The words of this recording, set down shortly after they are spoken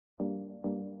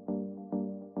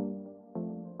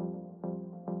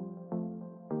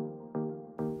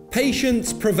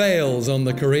Patience prevails on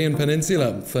the Korean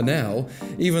Peninsula, for now,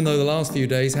 even though the last few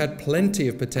days had plenty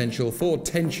of potential for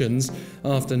tensions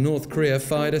after North Korea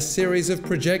fired a series of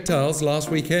projectiles last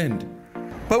weekend.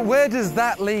 But where does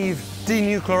that leave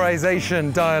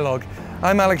denuclearization dialogue?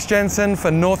 I'm Alex Jensen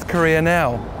for North Korea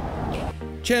Now.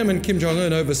 Chairman Kim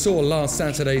Jong-un oversaw last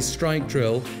Saturday's strike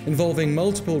drill involving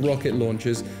multiple rocket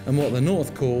launches and what the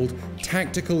North called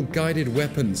tactical guided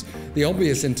weapons. The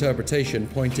obvious interpretation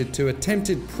pointed to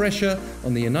attempted pressure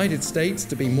on the United States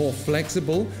to be more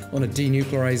flexible on a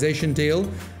denuclearization deal,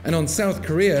 and on South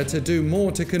Korea to do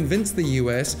more to convince the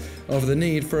US of the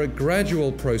need for a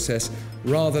gradual process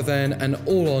rather than an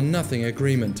all-or-nothing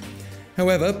agreement.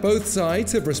 However, both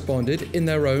sides have responded in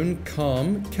their own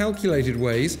calm, calculated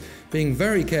ways, being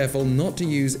very careful not to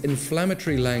use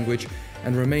inflammatory language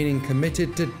and remaining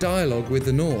committed to dialogue with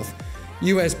the North.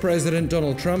 US President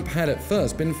Donald Trump had at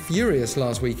first been furious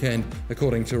last weekend,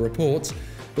 according to reports,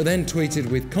 but then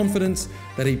tweeted with confidence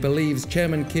that he believes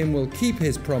Chairman Kim will keep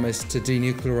his promise to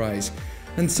denuclearize.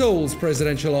 And Seoul's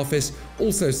presidential office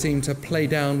also seemed to play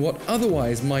down what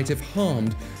otherwise might have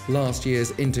harmed last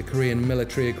year's inter-Korean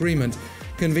military agreement,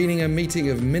 convening a meeting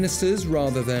of ministers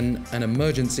rather than an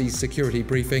emergency security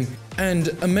briefing, and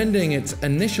amending its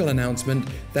initial announcement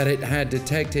that it had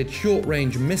detected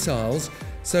short-range missiles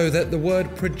so that the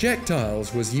word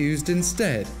projectiles was used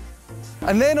instead.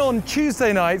 And then on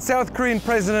Tuesday night, South Korean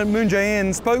President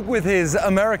Jae-in spoke with his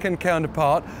American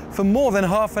counterpart for more than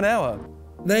half an hour.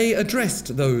 They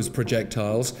addressed those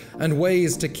projectiles and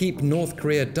ways to keep North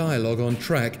Korea dialogue on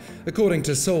track, according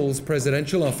to Seoul's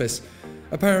presidential office.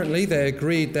 Apparently, they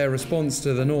agreed their response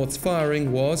to the North's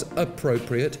firing was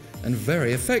appropriate and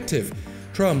very effective.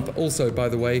 Trump also, by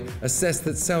the way, assessed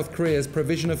that South Korea's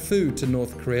provision of food to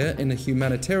North Korea in a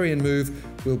humanitarian move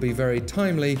will be very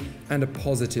timely and a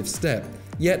positive step.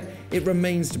 Yet, it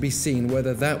remains to be seen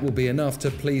whether that will be enough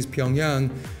to please Pyongyang,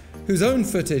 whose own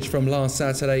footage from last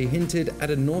Saturday hinted at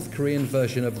a North Korean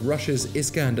version of Russia's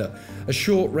Iskander, a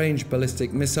short-range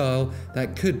ballistic missile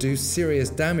that could do serious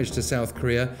damage to South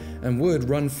Korea and would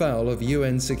run foul of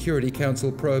UN Security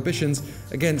Council prohibitions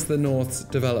against the North's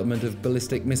development of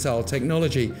ballistic missile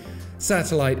technology.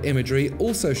 Satellite imagery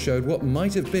also showed what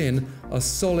might have been a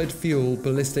solid-fuel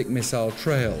ballistic missile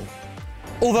trail.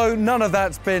 Although none of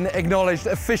that's been acknowledged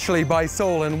officially by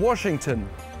Seoul and Washington.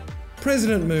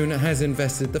 President Moon has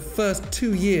invested the first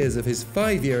 2 years of his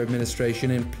 5-year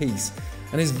administration in peace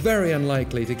and is very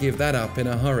unlikely to give that up in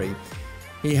a hurry.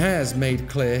 He has made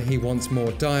clear he wants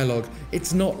more dialogue.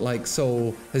 It's not like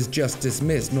Seoul has just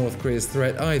dismissed North Korea's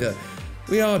threat either.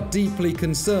 We are deeply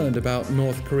concerned about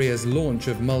North Korea's launch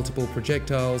of multiple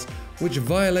projectiles, which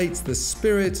violates the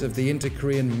spirit of the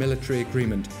inter-Korean military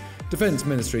agreement. Defense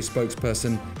Ministry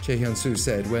spokesperson Jae-in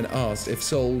said when asked if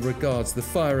Seoul regards the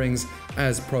firings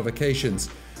as provocations.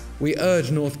 "We urge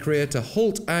North Korea to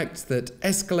halt acts that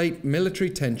escalate military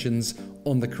tensions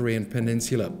on the Korean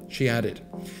Peninsula," she added.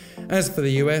 As for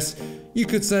the US, you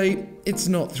could say it's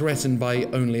not threatened by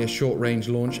only a short-range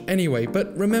launch anyway,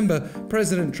 but remember,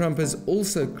 President Trump has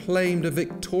also claimed a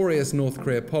victorious North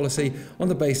Korea policy on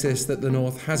the basis that the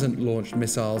North hasn't launched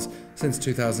missiles since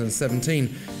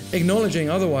 2017. Acknowledging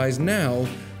otherwise now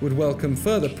would welcome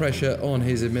further pressure on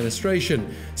his administration.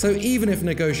 So even if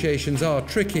negotiations are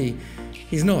tricky,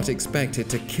 he's not expected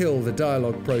to kill the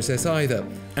dialogue process either.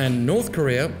 And North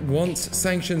Korea wants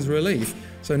sanctions relief,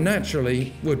 so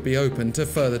naturally would be open to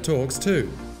further talks too.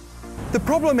 The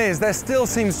problem is there still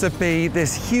seems to be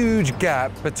this huge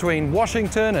gap between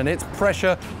Washington and its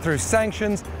pressure through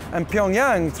sanctions and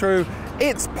Pyongyang through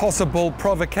its possible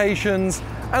provocations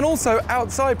and also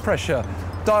outside pressure,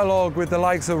 dialogue with the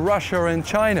likes of Russia and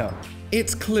China.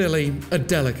 It's clearly a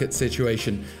delicate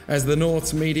situation, as the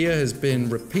North's media has been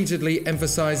repeatedly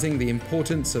emphasizing the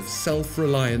importance of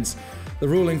self-reliance. The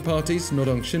ruling party's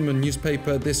Norodong Shinmun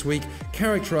newspaper this week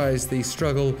characterized the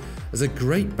struggle as a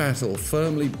great battle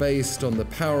firmly based on the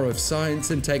power of science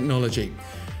and technology.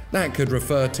 That could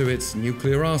refer to its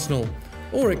nuclear arsenal,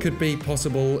 or it could be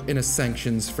possible in a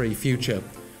sanctions-free future.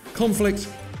 Conflict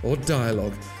or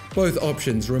dialogue, both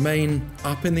options remain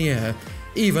up in the air,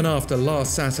 even after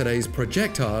last Saturday's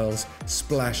projectiles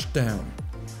splashed down.